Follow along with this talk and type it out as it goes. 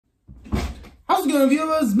How's it going,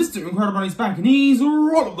 viewers? Mr. Incredi-Brony's back and he's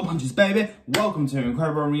roll up the punches, baby. Welcome to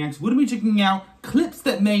Incredi-Brony Reacts. We're going to be checking out clips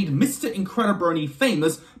that made Mr. Incredi-Brony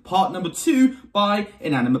famous, part number 2 by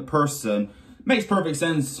Inanimate Person. Makes perfect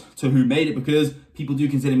sense to who made it because people do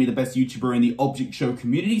consider me the best YouTuber in the object show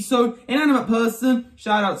community. So, Inanimate Person,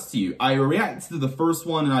 shout outs to you. I reacted to the first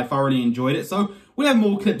one and I thoroughly enjoyed it. So, we have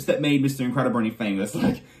more clips that made Mr. Incredi-Brony famous.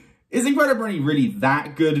 Like, is Incredi-Brony really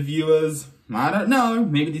that good, viewers? I don't know.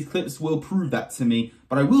 Maybe these clips will prove that to me.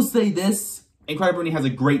 But I will say this. Incredi-Brony has a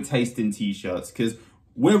great taste in t-shirts because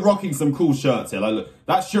we're rocking some cool shirts here. Like, look,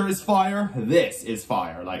 that shirt is fire. This is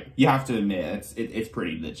fire. Like, you have to admit, it's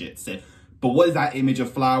pretty legit. So, but what is that image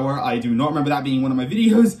of flower? I do not remember that being one of my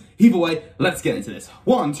videos. Either way, let's get into this.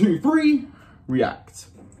 1, 2, 3, react.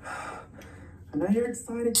 I know you're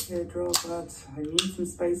excited, Teardrop, but I need some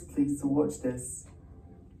space, please, to watch this.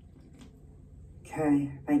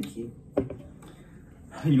 Okay, thank you.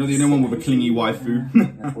 You know the only one with a clingy waifu.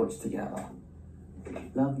 Let's watch together.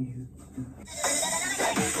 Love you.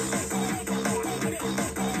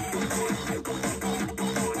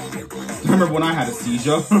 I remember when I had a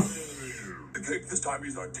seizure. The cake this time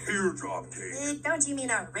is a teardrop cake. Don't you mean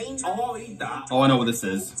a raindrop? Oh, I'll eat that. Oh, I know what this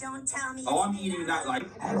is. Don't tell me. Oh, I'm eating that like...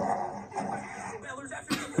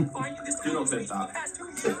 Do not clip that.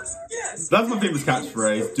 Yes. That's my famous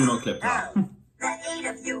catchphrase. Do not clip that. The 8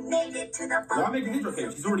 of you made it to the Why make a teardrop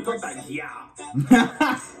cake? She's already got that. Yeah.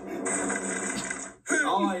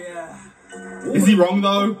 Oh, yeah. Is he wrong,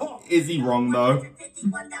 though? Is he wrong, though?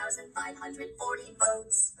 51,540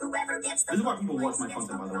 votes. Whoever gets the This is why people watch my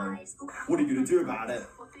content, by the way. What are you going to do about it?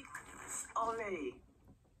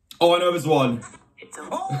 Oh, I know this one.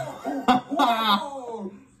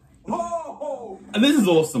 And this is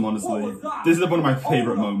awesome, honestly. This is one of my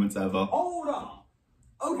favorite moments ever. Hold up.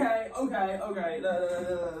 Okay.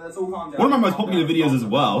 Let's all calm down. One of my most popular videos as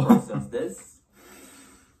well. Process this.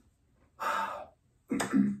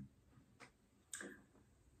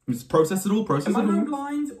 Just process it all, process Am I it going all.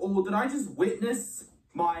 blind, or did I just witness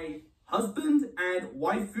my husband and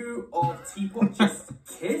waifu of Teapot just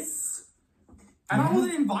kiss? And I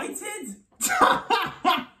wasn't invited?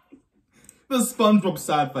 The SpongeBob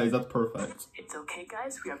sad face, that's perfect. It's okay,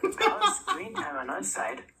 guys. We have the power screen time on our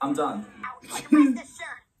side. I'm done.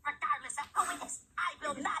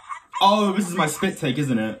 Oh, this is my spit take,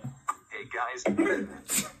 isn't it? Hey, guys.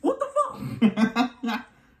 What the fuck?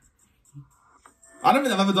 I don't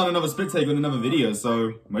think I've ever done another spit take on another video,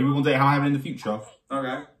 so maybe one day I'll have it in the future.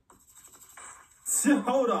 Okay. So,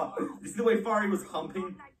 hold up. You see the way Fari was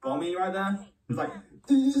humping Bommy right there? It was like...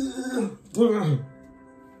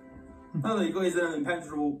 Oh, you got his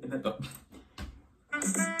impenetrable...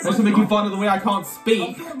 Also making fun of the way I can't I'm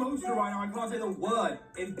speak. so emotional right now, I can't say the word.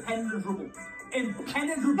 Impenetrable.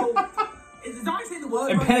 Impenetrable. Did I say the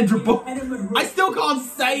word? Impenetrable. Impenetrable. I still can't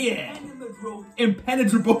say it. Impenetrable.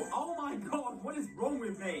 Impenetrable. Oh my god, what is wrong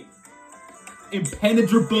with me?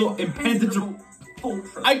 Impenetrable. Impenetrable.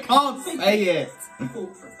 Fortress. I can't say it.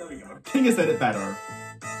 Fortress, there we go. King has said it better.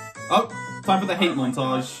 Oh, time for the hate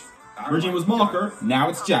montage. Regine was Marker, now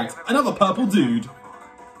it's Jax. Another purple dude.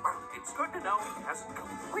 It's good to know he hasn't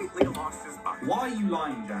completely lost his mind. Why are you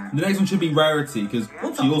lying, Jack? The next one should be Rarity, because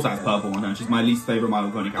she also has purple on her. She's my least favourite My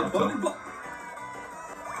Little Pony character.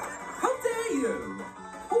 How dare you?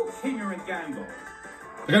 Poor Kinger and Gangle.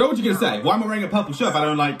 Like, I know what you're going to say. Why am I wearing a purple shirt if I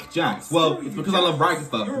don't like Jax? Well, it's because I love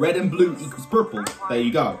Ragazza. Red and blue equals purple. There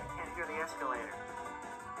you go. Can't hear the escalator.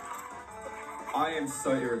 I am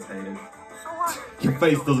so irritated. So what? Your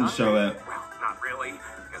face doesn't show it. Well, not really,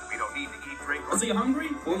 because we don't need to eat, drink, or... So you hungry?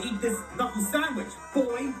 Well, eat this knuckle sandwich,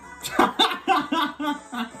 boy.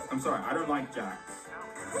 I'm sorry, I don't like Jax.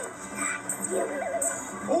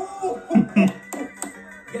 Oh!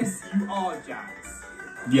 Yes, you are Jax.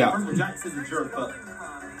 Yeah. First of all, Jax is a jerk, but...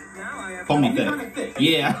 Pony He's kinda thick. thick.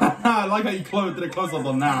 Yeah. I like how you did a close up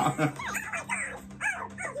on that.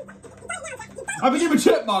 I became a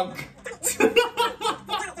chipmunk.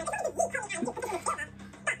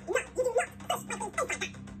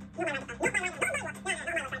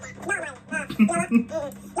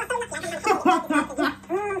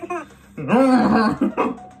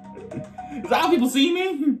 Is that how people see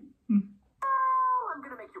me? Oh, I'm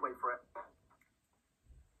gonna make you wait for it.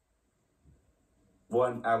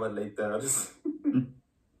 1 hour later, I just... 8.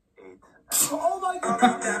 Oh my god!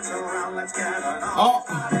 Oh,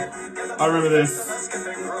 I remember this.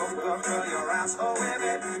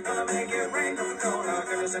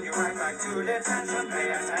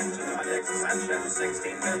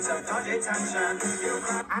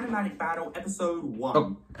 Animatic Battle Episode 1.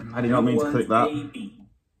 Oh, I did not mean to click that.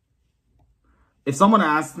 if someone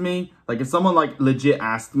asked me, like if someone like legit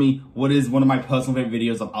asked me what is one of my personal favorite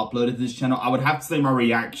videos I've uploaded to this channel, I would have to say my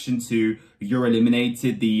reaction to You're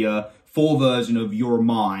Eliminated, the full version of You're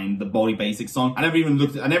Mine, the Body Basic song. I never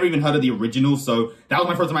even heard of the original, so that was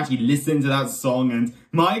my first time actually listening to that song, and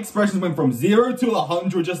my expressions went from 0 to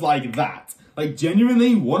 100 just like that. Like,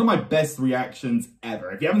 genuinely, one of my best reactions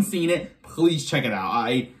ever. If you haven't seen it, please check it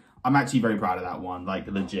out. I'm actually very proud of that one, like,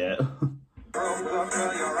 legit. And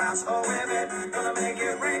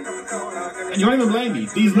you won't even blame me.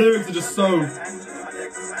 These lyrics are just so...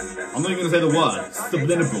 I'm not even going to say the word.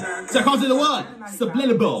 Subliminal. So I can't say the word.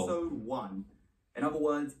 Subliminal. Episode 1. In other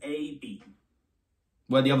words, A, B.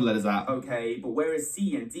 Where are the other letters at? Okay, but where is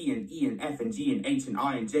C and D and E and F and G and H and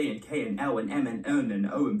I and J and K and L and M and N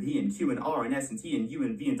and O and P and Q and R and S and T and U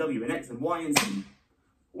and V and W and X and Y and Z?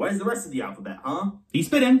 Where's the rest of the alphabet, huh? He's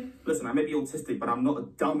spitting. Listen, I may be autistic, but I'm not a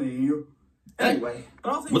dummy. Anyway,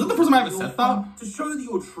 but I'll was it the first time I ever said that? To show that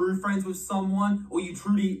you're true friends with someone, or you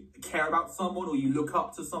truly care about someone, or you look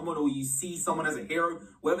up to someone, or you see someone as a hero,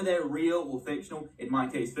 whether they're real or fictional, in my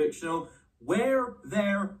case fictional, wear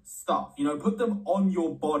their stuff, you know, put them on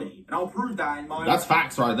your body. And I'll prove that in my... That's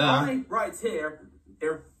facts right there. Right here,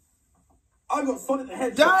 I got Sonic the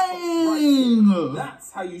Hedgehog. Dang! Right,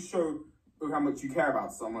 that's how you show how much you care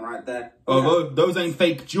about someone right there. Oh, those ain't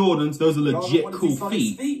fake Jordans. Those are legit cool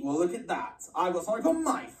feet. Well, look at that. I've got Sonic on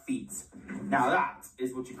my feet. Now that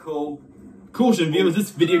is what you call... Caution, viewers, this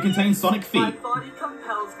video contains Sonic feet. My body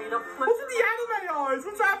compels me to flip. What's in the anime eyes?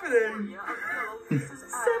 What's happening?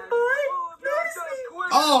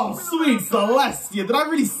 Oh, sweet Celestia. Did I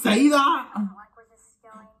really say that?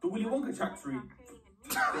 The Willy Wonka factory.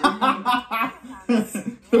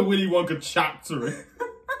 The Willy Wonka chapter.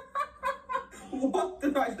 What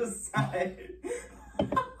did I just say?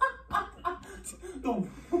 The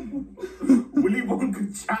Willy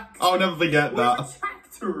Wonka factory. I'll never forget that.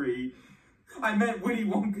 Factory. I meant Willy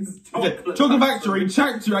Wonka's chocolate. Yeah, chocolate factory,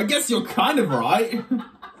 chapter. I guess you're kind of right.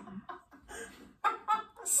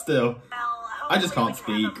 Still, I just can't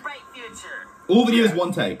speak. All videos,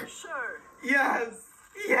 one take. Sure. Yes.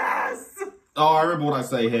 Yes. Oh, I remember what I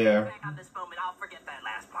say here. On this moment, I'll forget that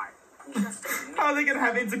last part. How are they gonna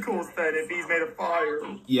have intercourse then if he's made of fire?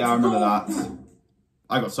 Yeah, I remember that.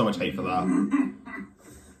 I got so much hate for that.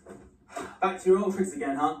 Back to your old tricks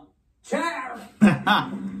again, huh? Chair.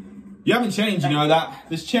 You haven't changed, you know that.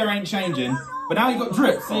 This chair ain't changing. But now you got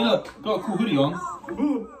drips. See, look, got a cool hoodie on.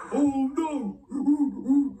 Oh no.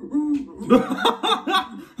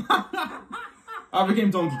 I became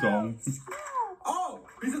Donkey Kong. Oh,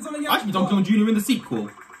 he said something I else. should be Donkey Kong Jr. in the sequel.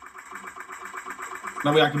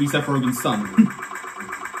 That way I can be Seth Rogen's son.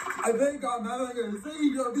 I think I'm having a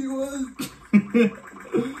seizure, viewers.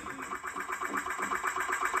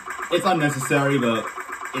 It's unnecessary, but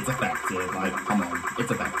it's effective. Like, come on, it's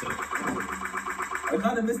effective. I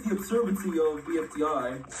kind of miss the absurdity of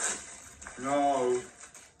BFTI. No.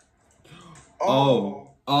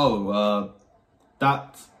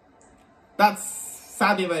 That's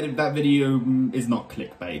sadly that video is not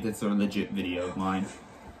clickbait. It's a legit video of mine.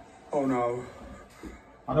 Oh no.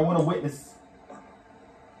 I don't want to witness.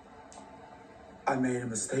 I made a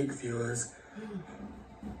mistake, viewers.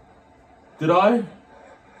 Did I?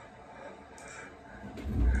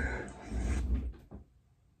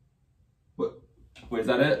 Wait, is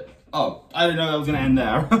that it? Oh, I didn't know that was going to end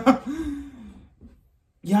there.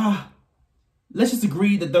 Yeah. Let's just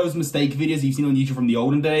agree that those mistake videos you've seen on YouTube from the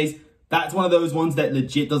olden days, that's one of those ones that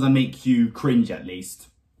legit doesn't make you cringe, at least.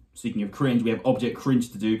 Speaking of cringe, we have object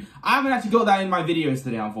cringe to do. I haven't actually got that in my videos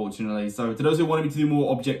today, unfortunately. So to those who wanted me to do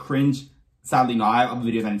more object cringe, sadly no, I have other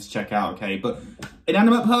videos I need to check out, okay? But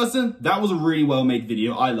Inanimate Person, that was a really well-made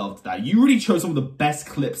video. I loved that. You really chose some of the best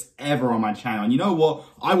clips ever on my channel. And you know what?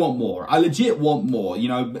 I want more. I legit want more. You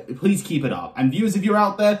know, please keep it up. And viewers, if you're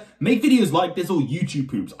out there, make videos like this or YouTube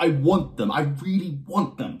poops. I want them. I really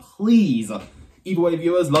want them. Please. Either way,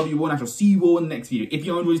 viewers, love you all, and I shall see you all in the next video. If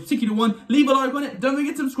you enjoyed this particular one, leave a like on it. Don't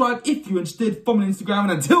forget to subscribe if you're interested. Follow me on Instagram.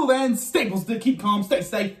 And until then, stay positive, keep calm, stay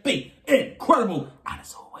safe, be incredible. And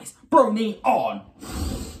as always, Brony on.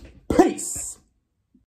 Peace.